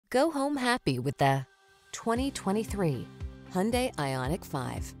Go home happy with the 2023 Hyundai Ioniq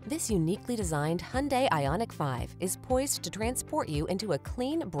 5. This uniquely designed Hyundai Ioniq 5 is poised to transport you into a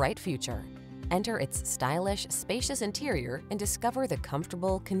clean, bright future. Enter its stylish, spacious interior and discover the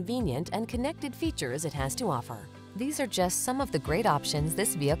comfortable, convenient, and connected features it has to offer. These are just some of the great options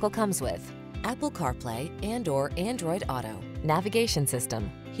this vehicle comes with: Apple CarPlay and/or Android Auto, navigation system,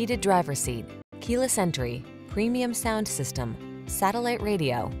 heated driver's seat, keyless entry, premium sound system, satellite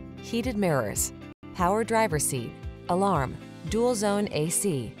radio, heated mirrors, power driver's seat, alarm, dual zone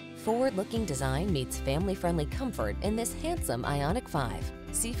AC. Forward-looking design meets family-friendly comfort in this handsome Ioniq 5.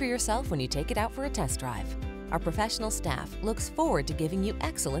 See for yourself when you take it out for a test drive. Our professional staff looks forward to giving you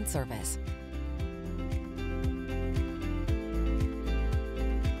excellent service.